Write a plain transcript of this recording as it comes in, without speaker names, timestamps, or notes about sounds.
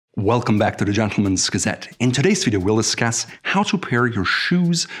Welcome back to the Gentleman's Gazette. In today's video, we'll discuss how to pair your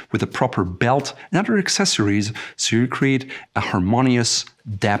shoes with a proper belt and other accessories so you create a harmonious,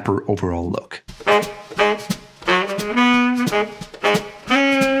 dapper overall look.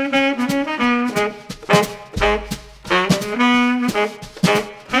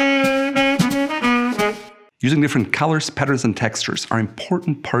 Using different colors, patterns, and textures are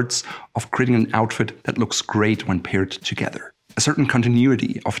important parts of creating an outfit that looks great when paired together. A certain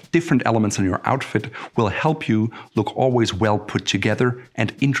continuity of different elements in your outfit will help you look always well put together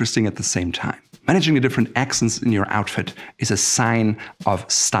and interesting at the same time. Managing the different accents in your outfit is a sign of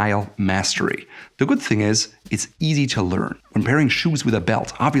style mastery. The good thing is, it's easy to learn. When pairing shoes with a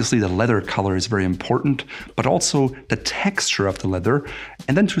belt, obviously the leather color is very important, but also the texture of the leather,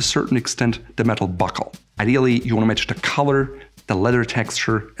 and then to a certain extent, the metal buckle. Ideally, you want to match the color, the leather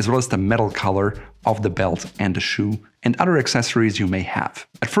texture, as well as the metal color of the belt and the shoe, and other accessories you may have.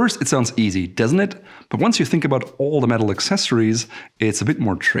 At first, it sounds easy, doesn't it? But once you think about all the metal accessories, it's a bit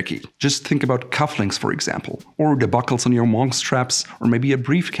more tricky. Just think about cufflinks, for example, or the buckles on your monk straps, or maybe a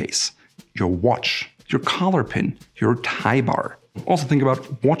briefcase, your watch, your collar pin, your tie bar. Also think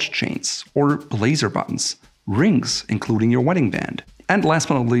about watch chains or blazer buttons, rings, including your wedding band, and last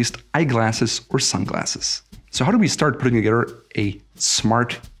but not least, eyeglasses or sunglasses. So how do we start putting together a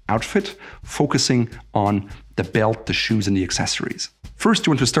smart outfit, focusing on the belt, the shoes, and the accessories? First,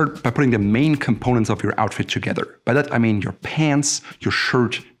 you want to start by putting the main components of your outfit together. By that, I mean your pants, your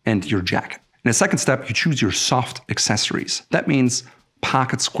shirt, and your jacket. In a second step, you choose your soft accessories. That means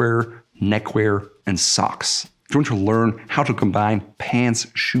pocket square, neckwear, and socks. If you want to learn how to combine pants,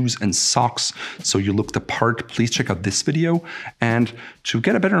 shoes, and socks so you look the part, please check out this video. And to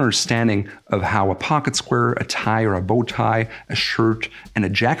get a better understanding of how a pocket square, a tie or a bow tie, a shirt, and a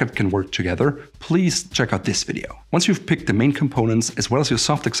jacket can work together, please check out this video. Once you've picked the main components as well as your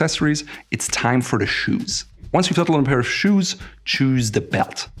soft accessories, it's time for the shoes. Once you've settled on a pair of shoes, choose the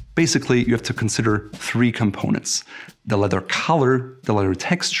belt. Basically, you have to consider three components: the leather color, the leather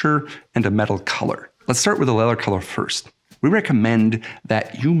texture, and the metal color. Let's start with the leather color first. We recommend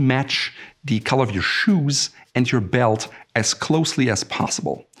that you match the color of your shoes and your belt as closely as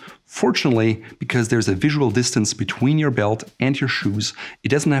possible. Fortunately, because there's a visual distance between your belt and your shoes, it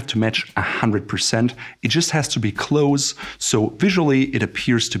doesn't have to match 100%, it just has to be close, so visually it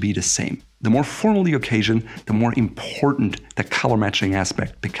appears to be the same. The more formal the occasion, the more important the color matching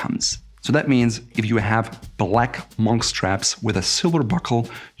aspect becomes. So that means if you have black monk straps with a silver buckle,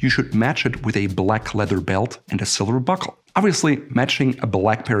 you should match it with a black leather belt and a silver buckle. Obviously, matching a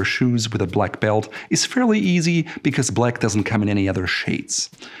black pair of shoes with a black belt is fairly easy because black doesn't come in any other shades.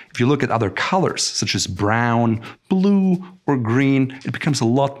 If you look at other colors, such as brown, blue, or green, it becomes a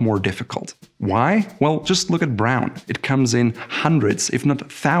lot more difficult. Why? Well, just look at brown. It comes in hundreds, if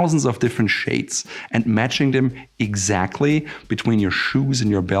not thousands of different shades, and matching them exactly between your shoes and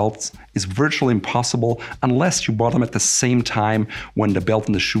your belts is virtually impossible unless you bought them at the same time when the belt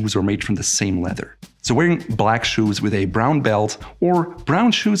and the shoes are made from the same leather. So wearing black shoes with a brown belt or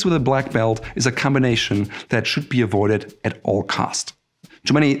brown shoes with a black belt is a combination that should be avoided at all costs.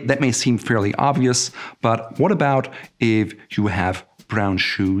 To many, that may seem fairly obvious, but what about if you have brown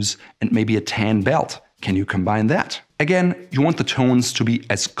shoes and maybe a tan belt? Can you combine that? Again, you want the tones to be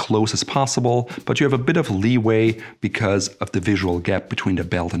as close as possible, but you have a bit of leeway because of the visual gap between the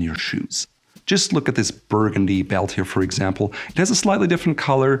belt and your shoes. Just look at this burgundy belt here, for example. It has a slightly different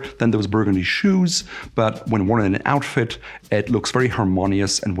color than those burgundy shoes, but when worn in an outfit, it looks very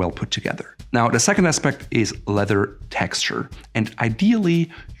harmonious and well put together. Now, the second aspect is leather texture, and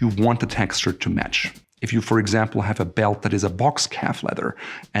ideally, you want the texture to match. If you, for example, have a belt that is a box calf leather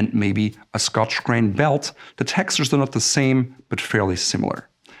and maybe a Scotch grain belt, the textures are not the same, but fairly similar.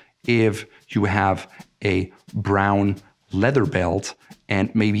 If you have a brown leather belt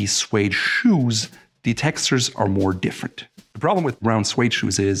and maybe suede shoes, the textures are more different. The problem with brown suede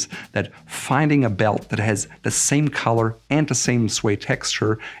shoes is that finding a belt that has the same color and the same suede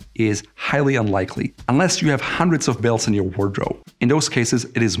texture is highly unlikely, unless you have hundreds of belts in your wardrobe. In those cases,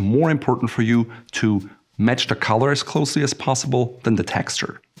 it is more important for you to match the color as closely as possible than the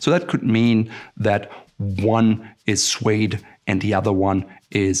texture. So that could mean that one is suede and the other one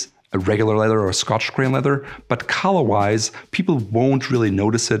is a regular leather or a Scotch grain leather, but color-wise, people won't really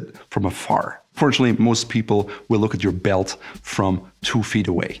notice it from afar. Fortunately, most people will look at your belt from 2 feet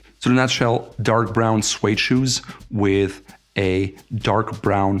away. So in a nutshell, dark brown suede shoes with a dark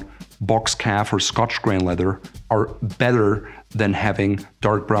brown box calf or Scotch grain leather are better than having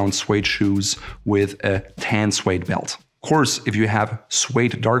dark brown suede shoes with a tan suede belt. Of course, if you have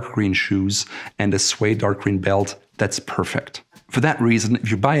suede dark green shoes and a suede dark green belt, that's perfect. For that reason,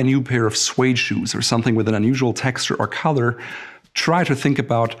 if you buy a new pair of suede shoes or something with an unusual texture or color, try to think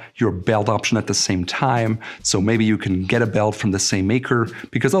about your belt option at the same time, so maybe you can get a belt from the same maker,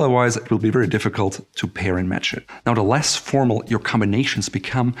 because otherwise it will be very difficult to pair and match it. Now, the less formal your combinations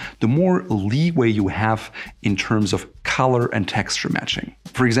become, the more leeway you have in terms of color and texture matching.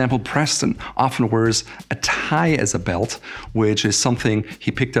 For example, Preston often wears a tie as a belt, which is something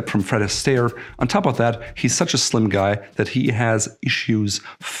he picked up from Fred Astaire. On top of that, he's such a slim guy that he has issues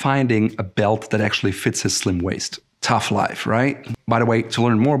finding a belt that actually fits his slim waist. Tough life, right? By the way, to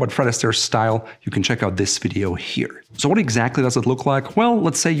learn more about Fred Astaire's style, you can check out this video here. So what exactly does it look like? Well,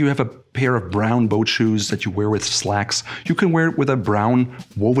 let's say you have a pair of brown boat shoes that you wear with slacks. You can wear it with a brown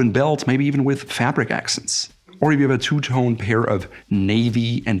woven belt, maybe even with fabric accents. Or if you have a two-tone pair of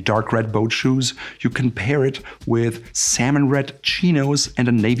navy and dark red boat shoes, you can pair it with salmon red chinos and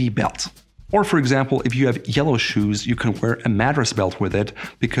a navy belt. Or for example, if you have yellow shoes, you can wear a madras belt with it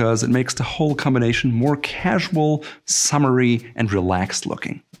because it makes the whole combination more casual, summery, and relaxed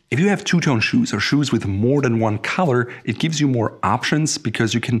looking. If you have two-tone shoes or shoes with more than one color, it gives you more options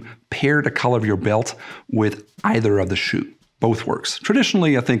because you can pair the color of your belt with either of the shoe. Both works.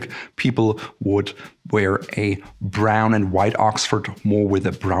 Traditionally, I think people would wear a brown and white Oxford more with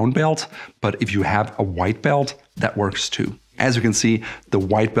a brown belt, but if you have a white belt, that works too. As you can see, the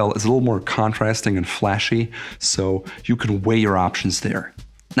white belt is a little more contrasting and flashy, so you can weigh your options there.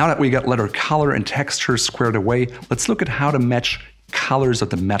 Now that we got leather color and texture squared away, let's look at how to match colors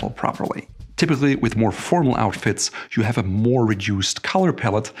of the metal properly. Typically, with more formal outfits, you have a more reduced color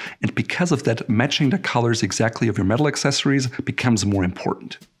palette, and because of that, matching the colors exactly of your metal accessories becomes more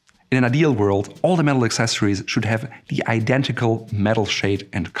important. In an ideal world, all the metal accessories should have the identical metal shade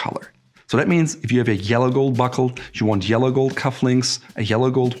and color. So that means if you have a yellow gold buckle, you want yellow gold cufflinks, a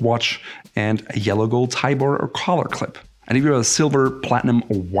yellow gold watch, and a yellow gold tie bar or collar clip. And if you have a silver, platinum,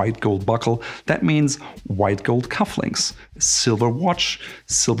 or white gold buckle, that means white gold cufflinks, a silver watch,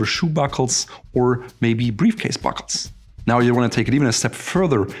 silver shoe buckles, or maybe briefcase buckles. Now you want to take it even a step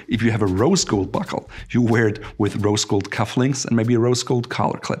further. If you have a rose gold buckle, you wear it with rose gold cufflinks and maybe a rose gold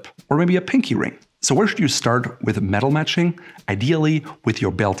collar clip, or maybe a pinky ring. So where should you start with metal matching? Ideally with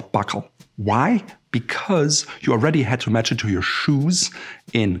your belt buckle. Why? Because you already had to match it to your shoes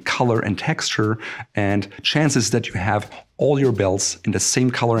in color and texture, and chances that you have all your belts in the same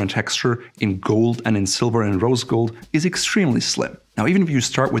color and texture in gold and in silver and rose gold is extremely slim. Now, even if you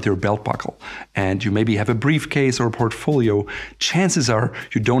start with your belt buckle and you maybe have a briefcase or a portfolio, chances are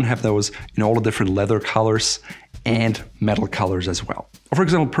you don't have those in all the different leather colors and metal colors as well. For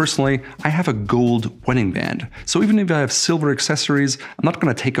example, personally, I have a gold wedding band. So even if I have silver accessories, I'm not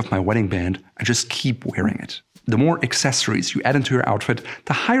going to take off my wedding band, I just keep wearing it. The more accessories you add into your outfit,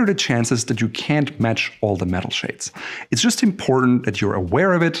 the higher the chances that you can't match all the metal shades. It's just important that you're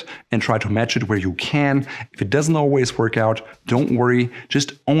aware of it and try to match it where you can. If it doesn't always work out, don't worry,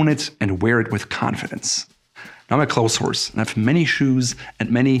 just own it and wear it with confidence. Now I'm a clothes horse and I have many shoes and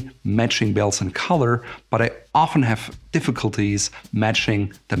many matching belts and color, but I often have difficulties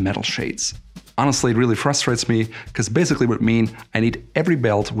matching the metal shades. Honestly, it really frustrates me because basically it would mean I need every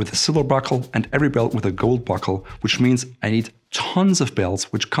belt with a silver buckle and every belt with a gold buckle, which means I need tons of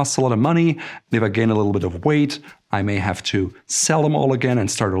belts, which costs a lot of money. And if I gain a little bit of weight, I may have to sell them all again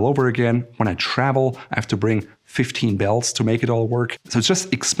and start all over again. When I travel, I have to bring 15 belts to make it all work. So it's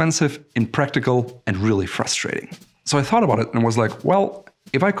just expensive, impractical, and really frustrating. So I thought about it and was like, well,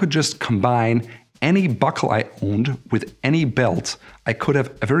 if I could just combine any buckle I owned with any belt, I could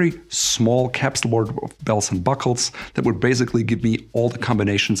have a very small capsule board of belts and buckles that would basically give me all the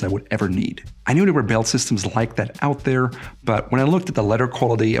combinations I would ever need. I knew there were belt systems like that out there, but when I looked at the leather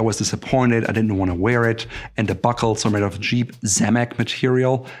quality, I was disappointed. I didn't want to wear it, and the buckles are made of cheap Zamak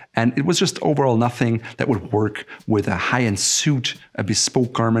material, and it was just overall nothing that would work with a high-end suit, a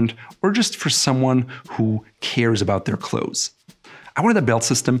bespoke garment, or just for someone who cares about their clothes. I wanted a belt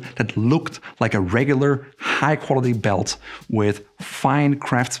system that looked like a regular, high-quality belt with fine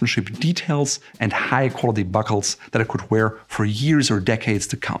craftsmanship details and high-quality buckles that I could wear for years or decades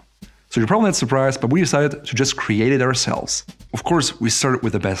to come. So you're probably not surprised, but we decided to just create it ourselves. Of course, we started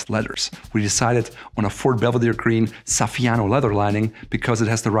with the best leathers. We decided on a Fort Belvedere green Saffiano leather lining because it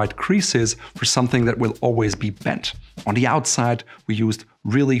has the right creases for something that will always be bent. On the outside, we used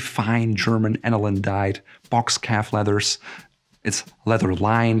really fine German aniline-dyed box calf leathers. It's leather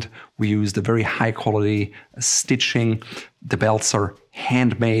lined. We used a very high quality stitching. The belts are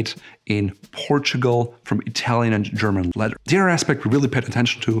handmade in Portugal from Italian and German leather. The other aspect we really paid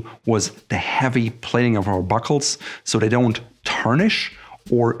attention to was the heavy plating of our buckles so they don't tarnish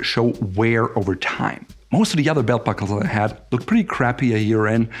or show wear over time. Most of the other belt buckles that I had looked pretty crappy a year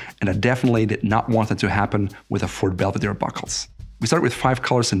in, and I definitely did not want that to happen with the Fort Belvedere buckles. We started with 5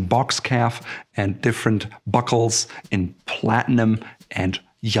 colors in box calf and different buckles in platinum and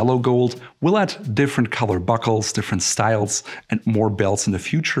yellow gold. We'll add different color buckles, different styles, and more belts in the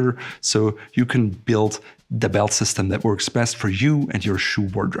future, so you can build the belt system that works best for you and your shoe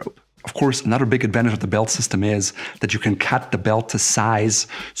wardrobe. Of course, another big advantage of the belt system is that you can cut the belt to size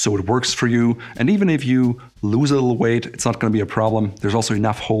so it works for you. And even if you lose a little weight, it's not going to be a problem. There's also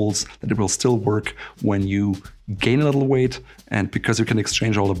enough holes that it will still work when you gain a little weight. And because you can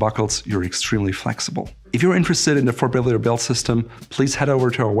exchange all the buckles, you're extremely flexible. If you're interested in the Fort Belvedere belt system, please head over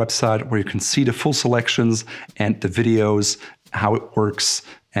to our website where you can see the full selections and the videos, how it works,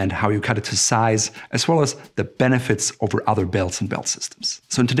 and how you cut it to size, as well as the benefits over other belts and belt systems.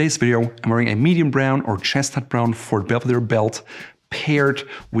 So in today's video, I'm wearing a medium brown or chestnut brown Fort Belvedere belt paired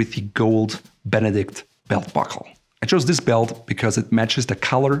with the gold Benedict belt buckle. I chose this belt because it matches the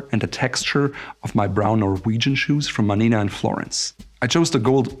color and the texture of my brown Norwegian shoes from Manina and Florence. I chose the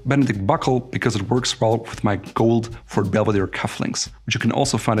gold Benedict buckle because it works well with my gold Fort Belvedere cufflinks, which you can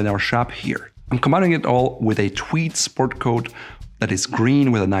also find in our shop here. I'm combining it all with a tweed sport coat that is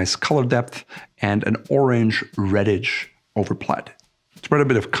green with a nice color depth and an orange reddish over plaid. To provide a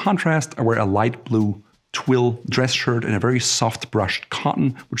bit of contrast, I wear a light blue twill dress shirt in a very soft brushed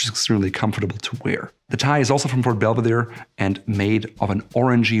cotton, which is extremely comfortable to wear. The tie is also from Fort Belvedere and made of an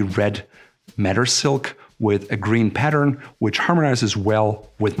orangey red madder silk with a green pattern, which harmonizes well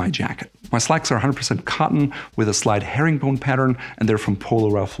with my jacket. My slacks are 100% cotton with a slight herringbone pattern, and they're from Polo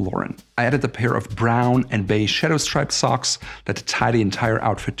Ralph Lauren. I added a pair of brown and beige shadow striped socks that tie the entire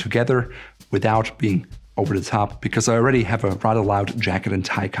outfit together without being over the top, because I already have a rather loud jacket and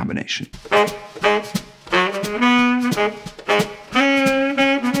tie combination.